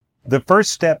The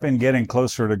first step in getting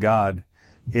closer to God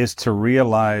is to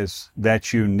realize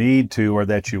that you need to or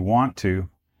that you want to.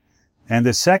 And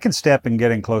the second step in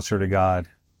getting closer to God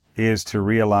is to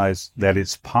realize that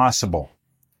it's possible.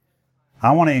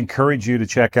 I want to encourage you to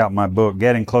check out my book,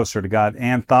 Getting Closer to God,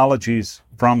 Anthologies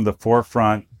from the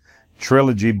Forefront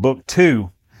Trilogy, Book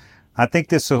 2. I think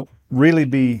this will really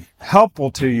be helpful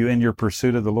to you in your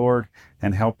pursuit of the Lord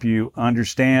and help you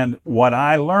understand what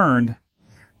I learned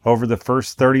over the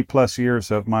first 30 plus years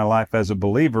of my life as a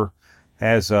believer,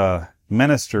 as a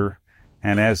minister,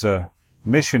 and as a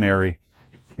missionary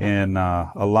in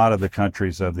a lot of the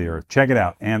countries of the earth. Check it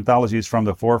out. Anthologies from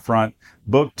the Forefront,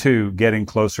 Book 2, Getting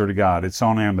Closer to God. It's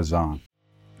on Amazon.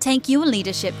 Take your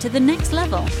leadership to the next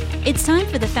level. It's time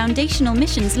for the Foundational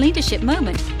Missions Leadership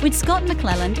Moment with Scott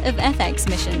McClelland of FX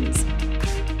Missions.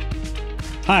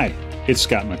 Hi, it's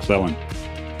Scott McClelland.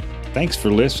 Thanks for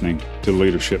listening to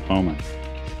Leadership Moment.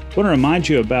 I want to remind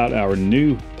you about our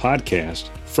new podcast,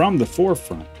 From the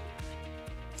Forefront.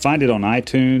 Find it on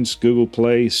iTunes, Google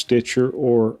Play, Stitcher,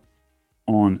 or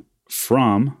on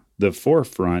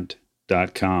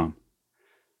FromTheForefront.com.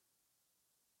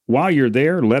 While you're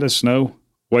there, let us know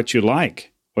what you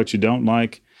like, what you don't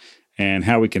like, and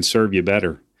how we can serve you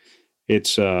better.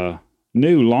 It's a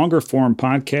new, longer form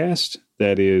podcast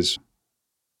that is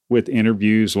with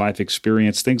interviews, life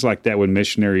experience, things like that with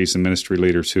missionaries and ministry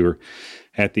leaders who are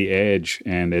at the edge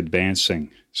and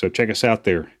advancing. So check us out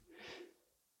there.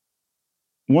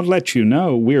 I want to let you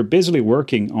know we are busily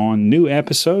working on new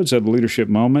episodes of Leadership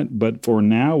Moment, but for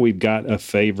now we've got a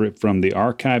favorite from the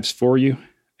archives for you,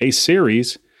 a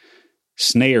series,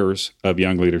 Snares of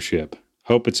Young Leadership.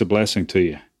 Hope it's a blessing to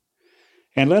you.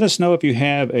 And let us know if you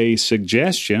have a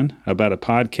suggestion about a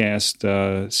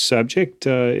podcast subject,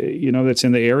 that's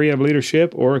in the area of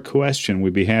leadership, or a question.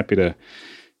 We'd be happy to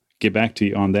get back to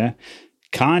you on that.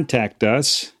 Contact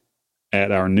us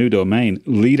at our new domain,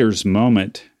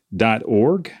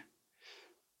 leadersmoment.org,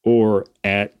 or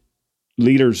at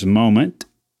Leaders Moment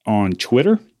on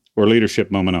Twitter, or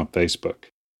Leadership Moment on Facebook.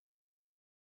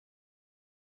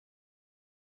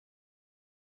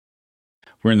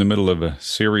 We're in the middle of a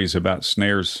series about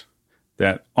snares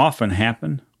that often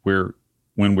happen when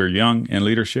we're young in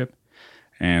leadership,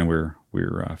 and we're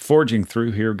forging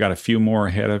through here. We've got a few more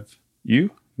ahead of you,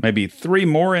 maybe 3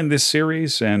 more in this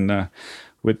series, and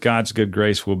with God's good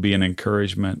grace, will be an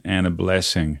encouragement and a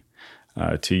blessing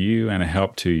to you and a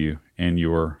help to you in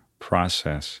your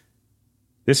process.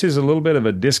 This is a little bit of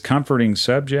a discomforting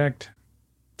subject,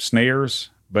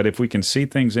 snares, but if we can see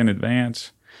things in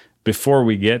advance, before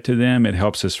we get to them, it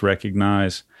helps us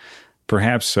recognize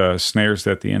perhaps snares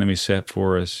that the enemy set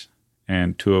for us,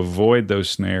 and to avoid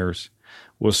those snares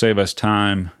will save us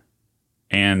time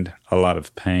and a lot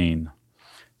of pain.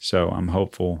 So I'm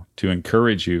hopeful to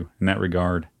encourage you in that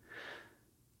regard.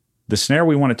 The snare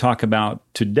we want to talk about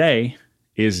today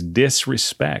is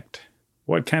disrespect.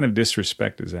 What kind of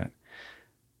disrespect is that?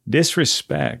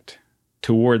 Disrespect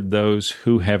toward those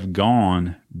who have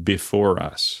gone before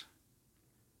us.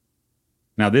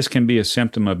 Now, this can be a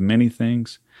symptom of many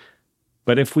things,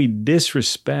 but if we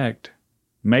disrespect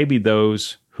maybe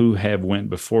those who have went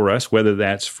before us, whether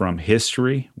that's from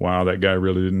history, wow, that guy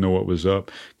really didn't know what was up.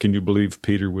 Can you believe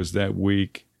Peter was that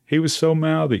weak? He was so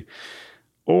mouthy.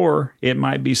 Or it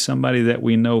might be somebody that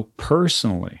we know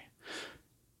personally.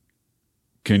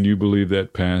 Can you believe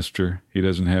that pastor? He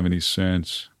doesn't have any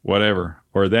sense. Whatever.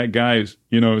 Or that guy is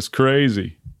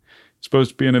crazy. He's supposed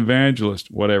to be an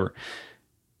evangelist. Whatever.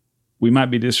 We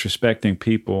might be disrespecting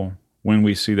people when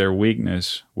we see their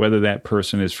weakness, whether that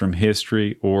person is from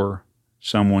history or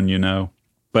someone you know.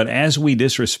 But as we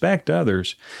disrespect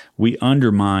others, we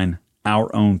undermine our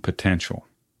own potential.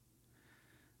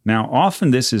 Now,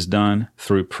 often this is done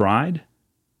through pride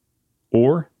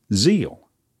or zeal.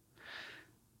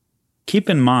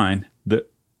 Keep in mind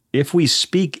that if we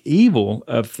speak evil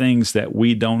of things that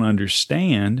we don't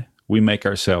understand, we make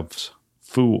ourselves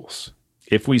fools.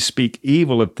 If we speak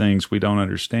evil of things we don't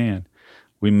understand,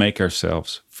 we make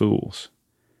ourselves fools.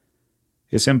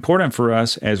 It's important for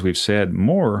us, as we've said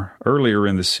more earlier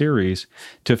in the series,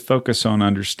 to focus on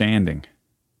understanding.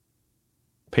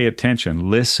 Pay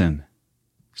attention, listen,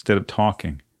 instead of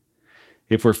talking.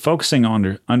 If we're focusing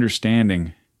on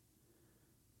understanding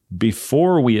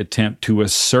before we attempt to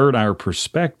assert our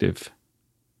perspective,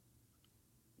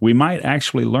 we might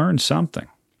actually learn something.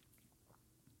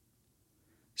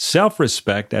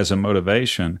 Self-respect as a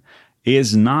motivation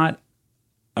is not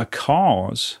a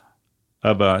cause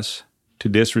of us to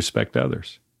disrespect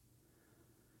others.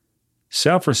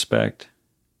 Self-respect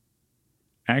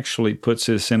actually puts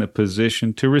us in a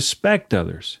position to respect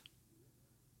others,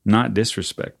 not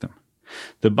disrespect them.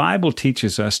 The Bible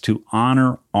teaches us to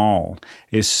honor all,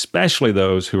 especially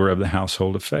those who are of the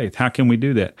household of faith. How can we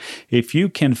do that? If you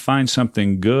can find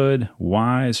something good,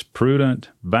 wise, prudent,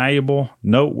 valuable,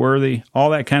 noteworthy, all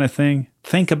that kind of thing,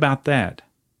 think about that.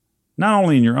 Not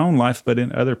only in your own life, but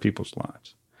in other people's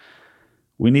lives.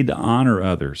 We need to honor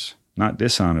others, not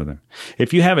dishonor them.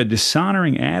 If you have a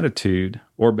dishonoring attitude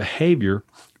or behavior,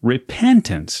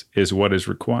 repentance is what is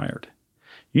required.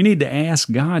 You need to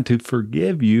ask God to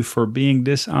forgive you for being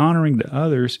dishonoring to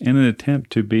others in an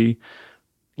attempt to be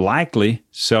likely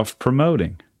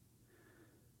self-promoting.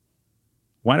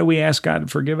 Why do we ask God to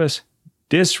forgive us?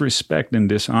 Disrespect and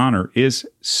dishonor is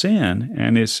sin,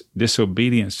 and it's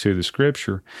disobedience to the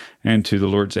Scripture and to the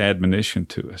Lord's admonition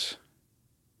to us.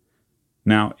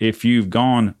 Now, if you've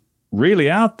gone really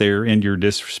out there in your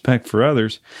disrespect for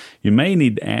others, you may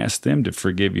need to ask them to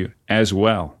forgive you as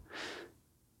well.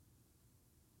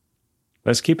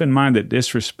 Let's keep in mind that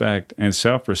disrespect and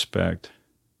self-respect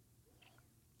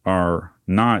are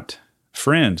not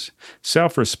friends.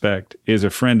 Self-respect is a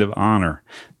friend of honor,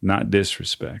 not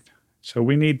disrespect. So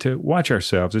we need to watch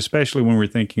ourselves, especially when we're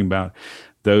thinking about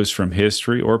those from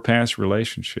history or past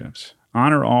relationships.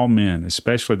 Honor all men,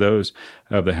 especially those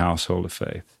of the household of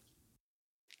faith.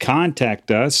 Contact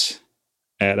us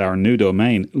at our new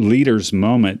domain,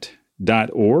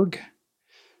 leadersmoment.org,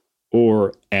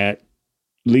 or at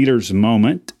Leaders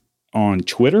Moment on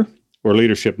Twitter, or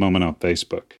Leadership Moment on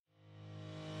Facebook.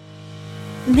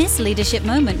 This Leadership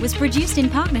Moment was produced in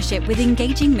partnership with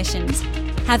Engaging Missions.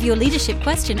 Have your leadership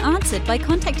question answered by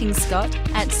contacting Scott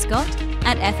at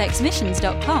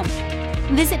fxmissions.com.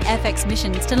 Visit FX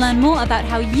Missions to learn more about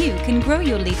how you can grow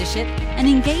your leadership and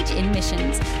engage in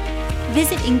missions.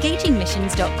 Visit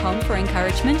engagingmissions.com for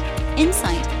encouragement,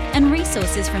 insight, and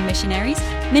resources from missionaries,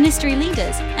 ministry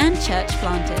leaders, and church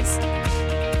planters.